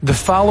The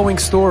following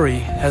story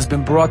has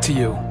been brought to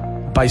you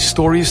by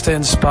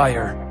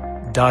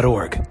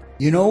StoriesToInspire.org.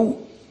 You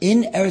know,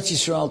 in Eretz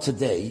Yisrael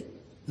today,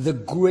 the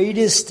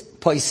greatest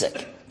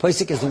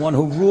Posek is the one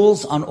who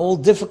rules on all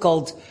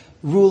difficult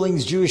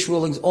rulings, Jewish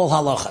rulings, all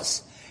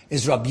halachas,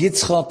 is Rabbi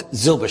Yitzchak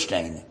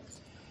Zilberstein.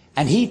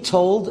 And he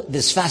told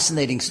this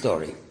fascinating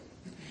story.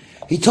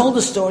 He told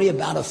a story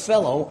about a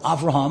fellow,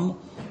 Avraham,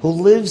 who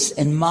lives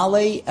in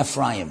Ma'ale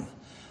Ephraim.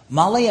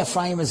 Ma'ale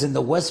Ephraim is in the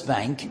West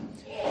Bank.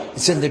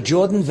 It's in the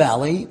Jordan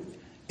Valley.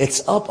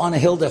 It's up on a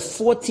hill. There are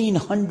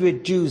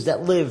 1,400 Jews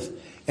that live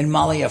in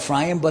Ma'ale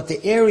Ephraim, but the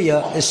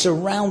area is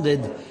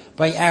surrounded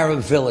by Arab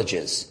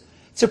villages.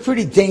 It's a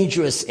pretty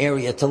dangerous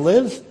area to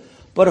live,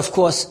 but of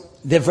course,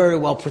 they're very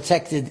well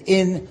protected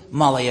in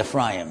Ma'ale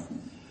Ephraim.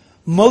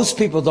 Most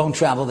people don't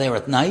travel there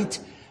at night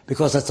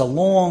because it's a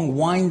long,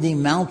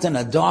 winding mountain,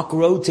 a dark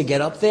road to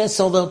get up there,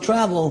 so they'll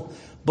travel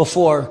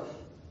before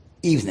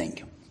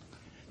evening.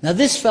 Now,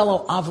 this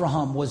fellow,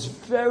 Avraham, was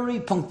very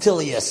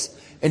punctilious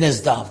in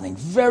his davening,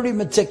 very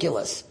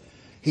meticulous.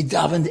 He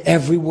davened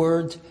every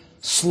word,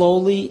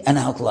 slowly and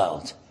out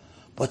loud.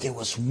 But there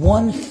was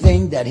one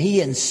thing that he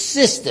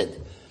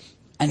insisted,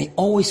 and he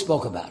always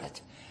spoke about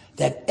it,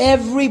 that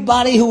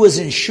everybody who was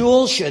in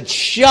shul should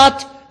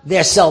shut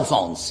their cell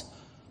phones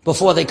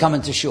before they come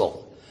into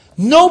shul.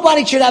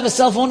 Nobody should have a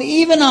cell phone,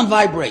 even on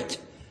vibrate.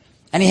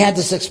 And he had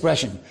this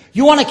expression,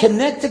 you want to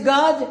connect to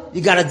God,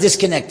 you got to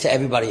disconnect to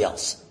everybody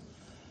else.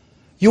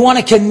 You want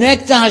to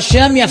connect to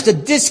Hashem, you have to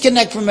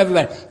disconnect from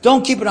everybody.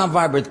 Don't keep it on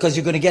vibrate, because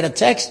you're going to get a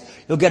text,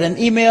 you'll get an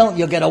email,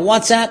 you'll get a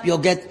WhatsApp, you'll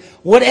get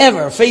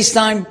whatever,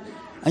 FaceTime,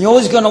 and you're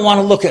always going to want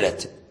to look at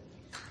it.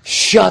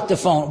 Shut the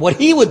phone. What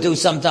he would do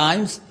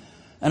sometimes,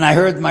 and I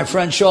heard my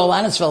friend Shaul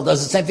Anisfeld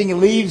does the same thing, he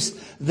leaves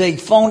the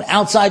phone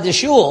outside the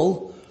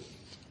shul,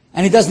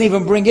 and he doesn't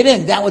even bring it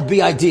in. That would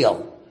be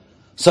ideal.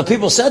 So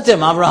people said to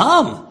him,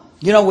 Avraham,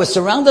 you know, we're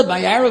surrounded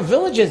by Arab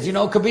villages, you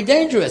know, it could be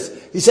dangerous.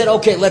 He said,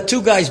 okay, let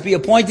two guys be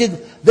appointed,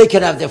 they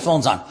could have their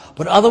phones on.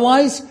 But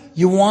otherwise,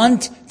 you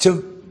want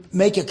to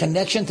make a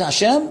connection to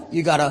Hashem,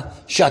 you gotta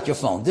shut your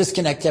phone,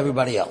 disconnect to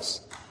everybody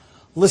else.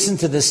 Listen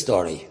to this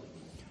story.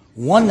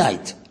 One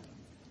night,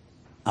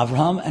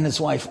 Avraham and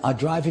his wife are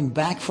driving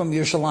back from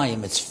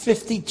Yerushalayim. It's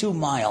 52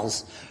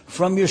 miles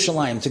from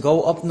Yerushalayim to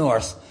go up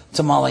north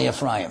to Ma'ale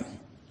Ephraim.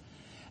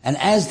 And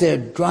as they're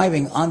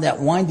driving on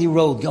that windy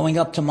road going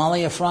up to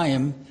Ma'ale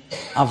Ephraim,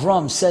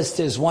 Avram says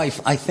to his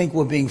wife, I think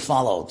we're being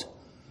followed.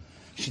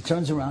 She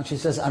turns around, she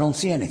says, I don't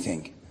see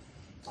anything.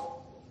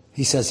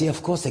 He says, yeah,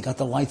 of course, they got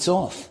the lights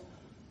off.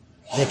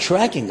 They're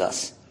tracking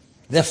us.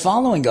 They're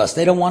following us.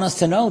 They don't want us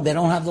to know. They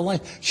don't have the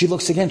light. She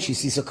looks again, she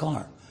sees a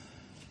car.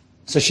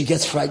 So she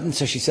gets frightened,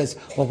 so she says,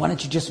 well, why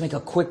don't you just make a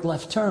quick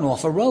left turn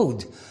off a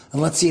road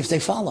and let's see if they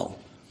follow.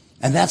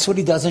 And that's what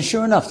he does, and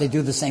sure enough, they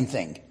do the same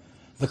thing.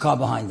 The car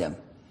behind them.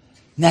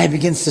 Now he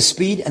begins to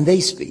speed, and they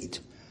speed.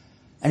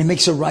 And he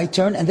makes a right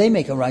turn, and they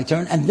make a right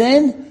turn, and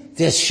then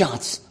there's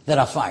shots that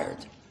are fired.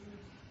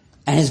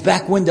 And his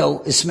back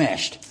window is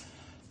smashed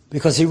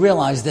because he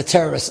realized the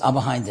terrorists are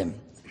behind him.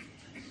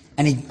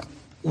 And he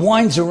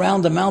winds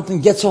around the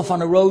mountain, gets off on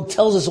the road,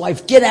 tells his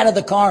wife, get out of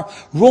the car,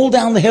 roll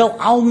down the hill,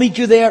 I'll meet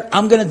you there,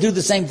 I'm going to do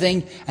the same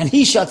thing. And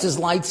he shuts his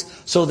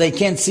lights so they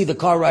can't see the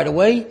car right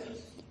away,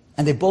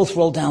 and they both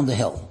roll down the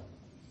hill.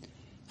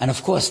 And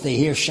of course they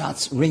hear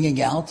shots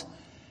ringing out,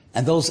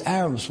 and those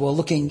Arabs were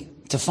looking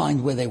to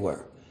find where they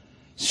were.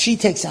 She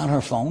takes out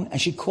her phone and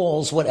she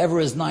calls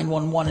whatever is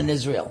 911 in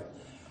Israel.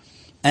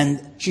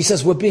 And she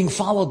says, we're being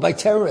followed by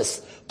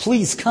terrorists.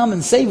 Please come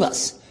and save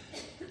us.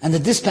 And the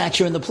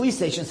dispatcher in the police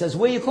station says,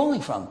 where are you calling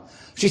from?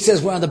 She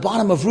says, we're on the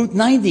bottom of Route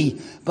 90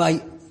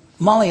 by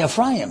Ma'ale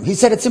Ephraim. He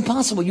said, it's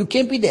impossible. You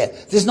can't be there.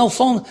 There's no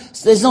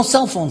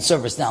cell phone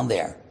service down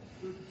there.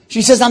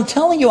 She says, I'm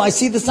telling you, I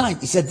see the sign.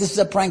 He said, this is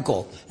a prank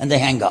call. And they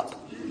hang up.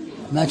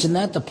 Imagine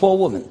that, the poor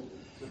woman.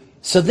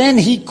 So then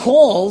he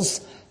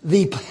calls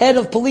the head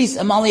of police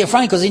at Ma'ale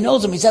Ephraim, because he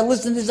knows him. He said,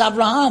 listen, this is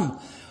Avraham.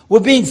 We're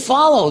being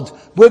followed.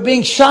 We're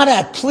being shot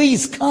at.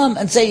 Please come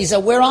and say. He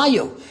said, where are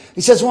you?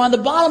 He says, we're on the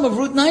bottom of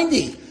Route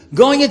 90.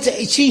 Going into,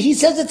 he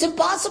says it's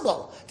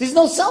impossible. There's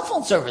no cell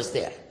phone service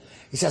there.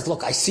 He says,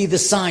 look, I see the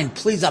sign.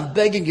 Please, I'm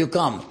begging you,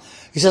 come.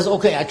 He says,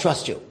 okay, I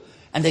trust you.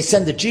 And they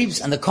send the jeeps,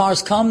 and the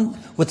cars come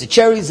with the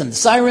cherries and the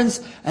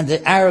sirens, and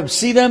the Arabs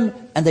see them,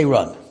 and they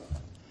run.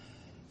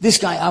 This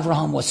guy,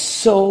 Avraham, was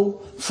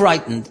so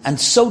frightened and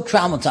so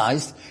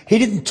traumatized, he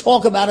didn't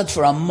talk about it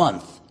for a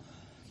month.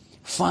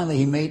 Finally,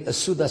 he made a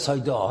Sudas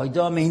Haidah.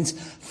 Haidah means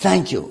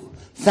thank you.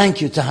 Thank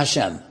you to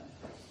Hashem.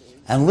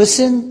 And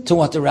listen to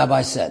what the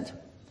rabbi said.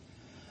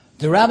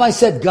 The rabbi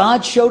said,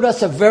 God showed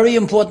us a very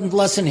important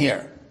lesson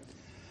here.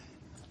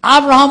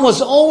 Avraham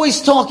was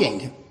always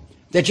talking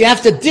that you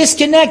have to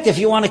disconnect if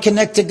you want to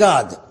connect to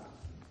God.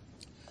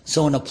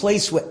 So in a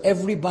place where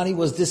everybody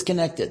was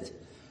disconnected,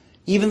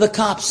 even the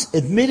cops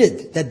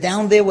admitted that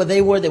down there where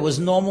they were, there was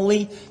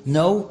normally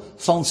no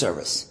phone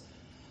service.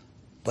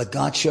 But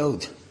God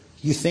showed,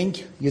 you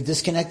think you're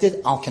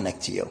disconnected? I'll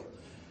connect to you.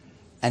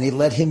 And he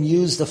let him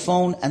use the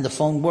phone, and the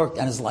phone worked,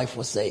 and his life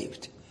was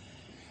saved.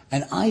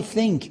 And I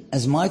think,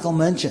 as Michael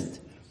mentioned,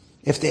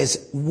 if there's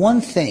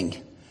one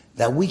thing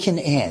that we can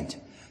add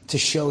to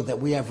show that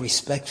we have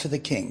respect for the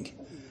king,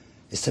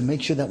 is to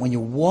make sure that when you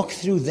walk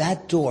through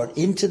that door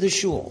into the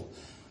shul,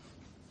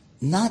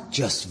 not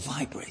just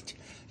vibrate,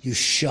 you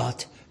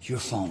shut your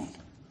phone.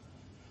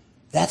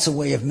 That's a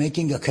way of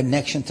making a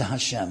connection to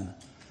Hashem.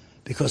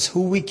 Because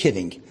who are we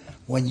kidding?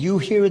 When you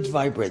hear it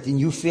vibrate and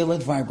you feel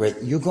it vibrate,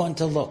 you're going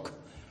to look.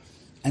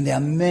 And there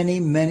are many,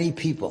 many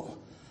people.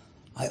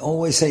 I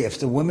always say, if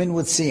the women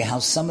would see how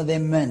some of their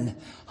men,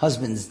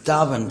 husbands,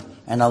 daven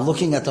and are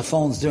looking at the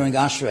phones during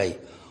Ashrei,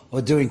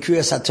 or during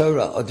Kriyas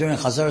HaTorah, or during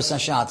Chazaras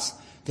HaShatz,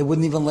 they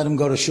wouldn't even let them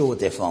go to shul with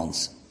their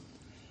phones.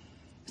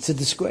 It's a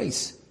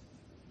disgrace.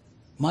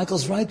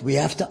 Michael's right. We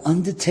have to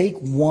undertake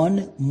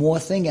one more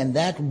thing, and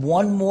that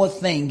one more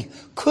thing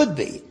could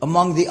be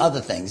among the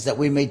other things that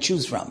we may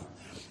choose from.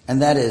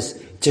 And that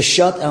is to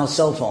shut our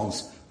cell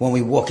phones when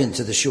we walk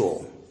into the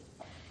shul.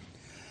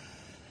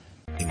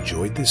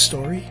 Enjoyed this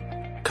story?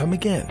 Come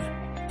again.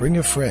 Bring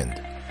a friend.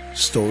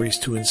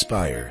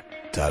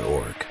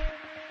 StoriesToInspire.org